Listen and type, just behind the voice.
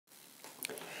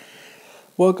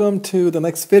Welcome to the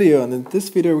next video, and in this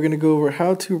video we're going to go over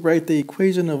how to write the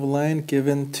equation of a line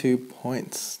given 2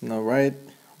 points. Now write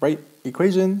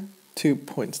equation 2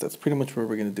 points. That's pretty much what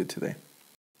we're going to do today.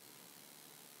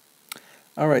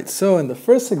 Alright, so in the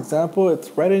first example, it's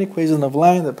write an equation of a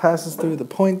line that passes through the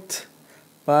point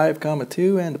 5,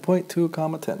 2 and the point 2,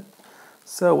 10.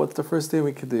 So what's the first thing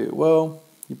we could do? Well,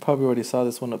 you probably already saw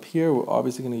this one up here. We're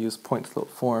obviously going to use point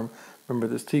slope form. Remember,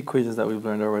 there's two equations that we've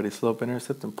learned already, slope,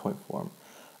 intercept, and point form.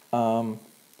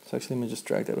 So actually, let me just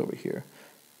drag that over here.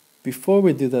 Before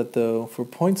we do that though, for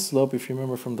point slope, if you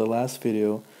remember from the last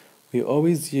video, we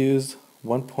always use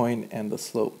one point and the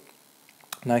slope.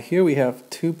 Now here we have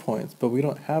 2 points, but we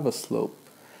don't have a slope.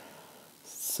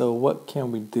 So what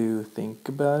can we do? Think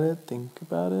about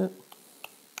it.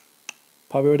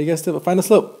 Probably already guessed it, but find the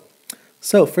slope.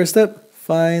 So first step,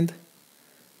 find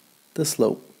the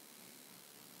slope.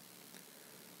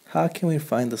 How can we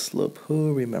find the slope?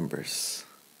 Who remembers?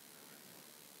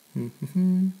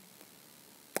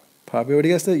 Probably already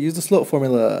guessed it. Use the slope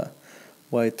formula.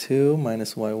 y2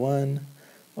 minus y1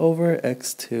 over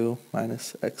x2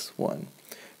 minus x1.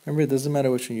 Remember, it doesn't matter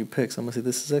which one you pick. So I'm going to say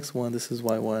this is x1, this is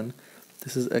y1,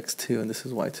 this is x2, and this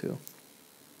is y2.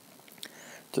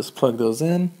 Just plug those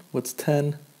in. What's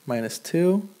 10 minus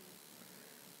 2?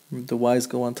 The y's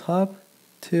go on top.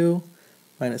 2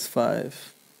 minus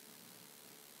 5.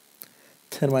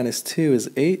 10 minus 2 is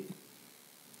 8.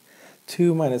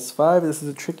 2 minus 5, this is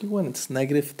a tricky one, it's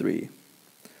 -3.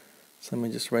 So let me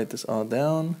just write this all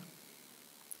down.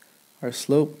 Our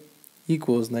slope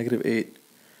equals -8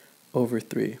 over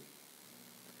 3.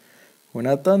 We're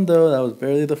not done though, that was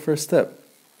barely the first step.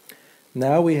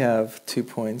 Now we have 2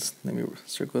 points, let me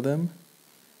circle them.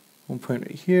 1 point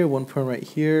right here, 1 point right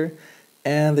here,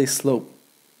 and they slope.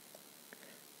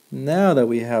 Now that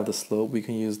we have the slope, we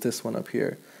can use this one up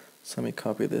here. So let me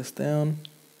copy this down.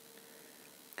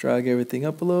 Drag everything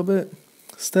up a little bit.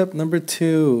 Step number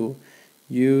 2,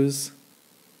 use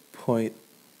point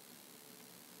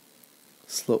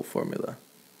slope formula.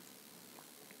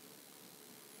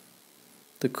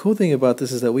 The cool thing about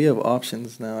this is that we have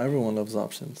options now. Everyone loves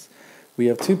options. We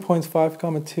have 2 points, 5,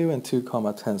 2 and 2,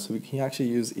 10, so we can actually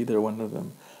use either one of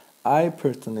them. I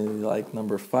personally like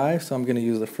number 5, so I'm going to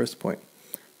use the first point.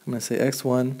 I'm going to say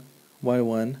x1,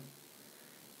 y1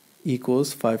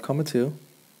 equals 5, 2.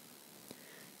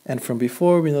 And from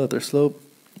before, we know that their slope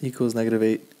equals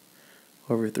 -8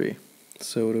 over 3.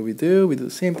 So what do? We do the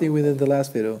same thing we did in the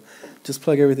last video. Just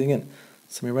plug everything in.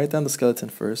 So let me write down the skeleton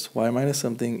first. Y minus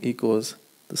something equals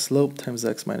the slope times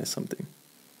x minus something.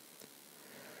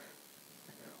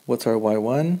 What's our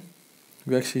y1?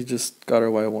 We actually just got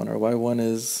our y1. Our y1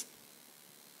 is...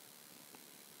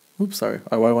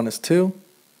 Our y1 is 2.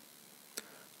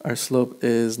 Our slope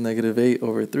is -8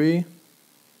 over 3.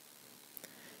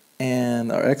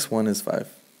 And our x1 is 5.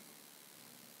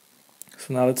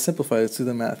 So now let's simplify, let's do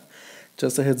the math.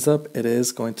 Just a heads up, it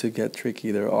is going to get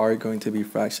tricky. There are going to be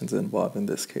fractions involved in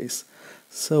this case.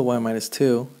 So y minus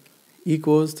 2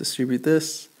 equals, distribute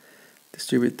this.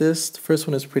 The first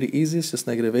one is pretty easy, it's just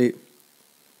 -8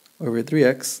 over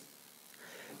 3x.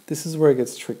 This is where it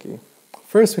gets tricky.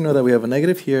 First we know that we have a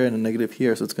negative here and a negative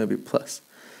here, so it's going to be plus.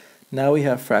 Now we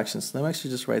have fractions. So let me actually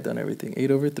just write down everything.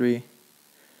 8 over 3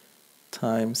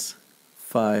 times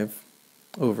 5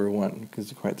 over 1, because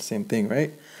you can write the same thing,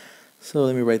 right? So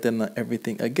let me write down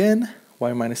everything again.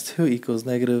 Y minus 2 equals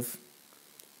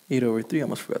 -8 over 3. I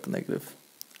almost forgot the negative.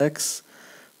 X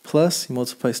plus, you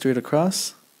multiply straight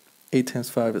across. 8 times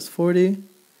 5 is 40.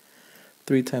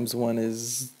 3 times 1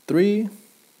 is 3.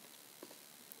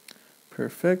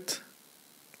 Perfect.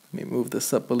 Let me move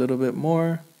this up a little bit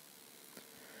more.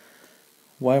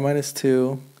 Y minus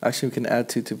 2, actually we can add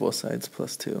 2 to both sides,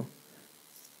 plus 2.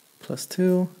 Plus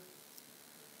 2,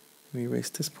 let me erase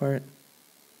this part.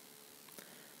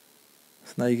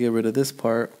 So now you get rid of this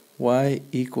part. Y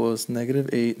equals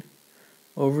 -8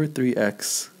 over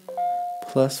 3x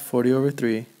plus 40 over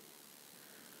 3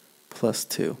 plus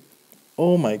 2.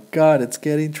 Oh my god, it's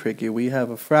getting tricky. We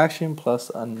have a fraction plus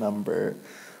a number.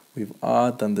 We've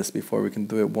all done this before. We can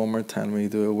do it one more time when we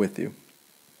do it with you.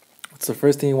 What's the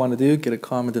first thing you want to do? Get a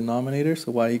common denominator.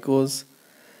 So y equals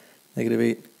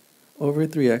 -8 over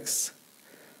 3x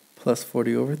plus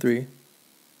 40 over 3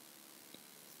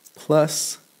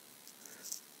 plus,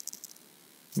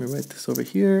 let me write this over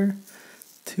here,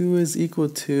 2 is equal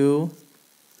to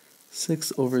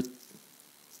 6 over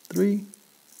 3.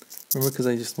 Remember, because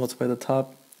I just multiply the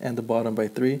top and the bottom by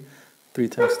 3. 3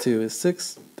 times 2 is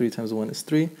 6, 3 times 1 is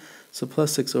 3, so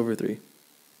plus 6 over 3.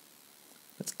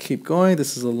 Let's keep going.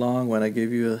 This is a long one. I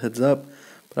gave you a heads up,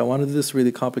 but I want to do this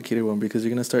really complicated one because you're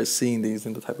going to start seeing these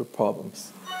in the type of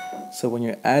problems. So when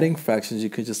you're adding fractions, you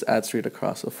could just add straight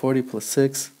across. So 40 plus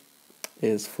 6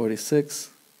 is 46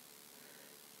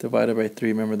 divided by 3.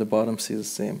 Remember, the bottom c is the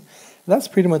same. That's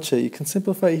pretty much it. You can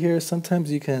simplify here.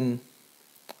 Sometimes you can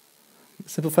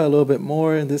simplify a little bit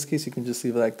more. In this case, you can just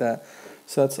leave it like that.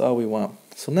 So that's all we want.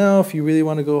 So now if you really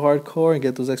want to go hardcore and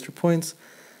get those extra points,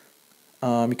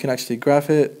 you can actually graph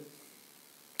it.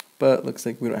 But looks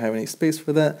like we don't have any space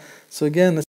for that. So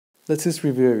again, let's just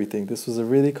review everything. This was a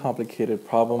really complicated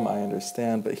problem, I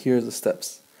understand, but here's the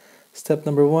steps. Step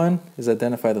number 1 is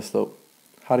identify the slope.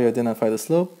 How do you identify the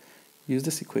slope? Use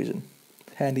this equation.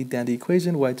 Handy dandy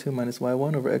equation, y2 minus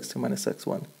y1 over x2 minus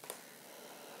x1.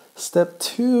 Step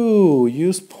 2,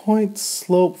 use point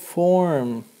slope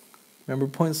form. Remember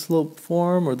point slope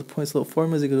form, or the point slope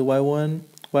form is equal to y1,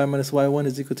 y minus y1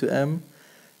 is equal to m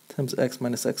times x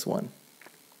minus x1.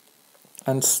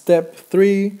 On step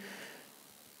 3,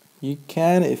 you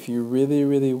can, if you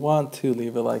really want to,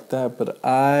 leave it like that, but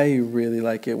I really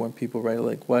like it when people write it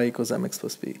like y equals mx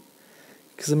plus b.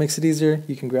 Because it makes it easier,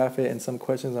 you can graph it. In some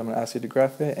questions, I'm going to ask you to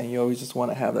graph it, and you always just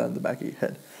want to have that in the back of your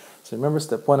head. So remember,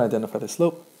 step 1, identify the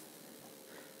slope.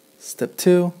 Step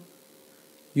 2,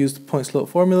 use the point slope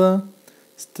formula.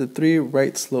 Step 3,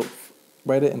 write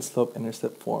it in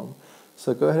slope-intercept form.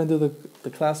 So go ahead and do the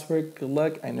classwork. Good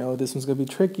luck. I know this one's going to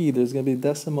be tricky. There's going to be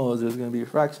decimals. There's going to be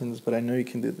fractions, but I know you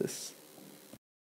can do this.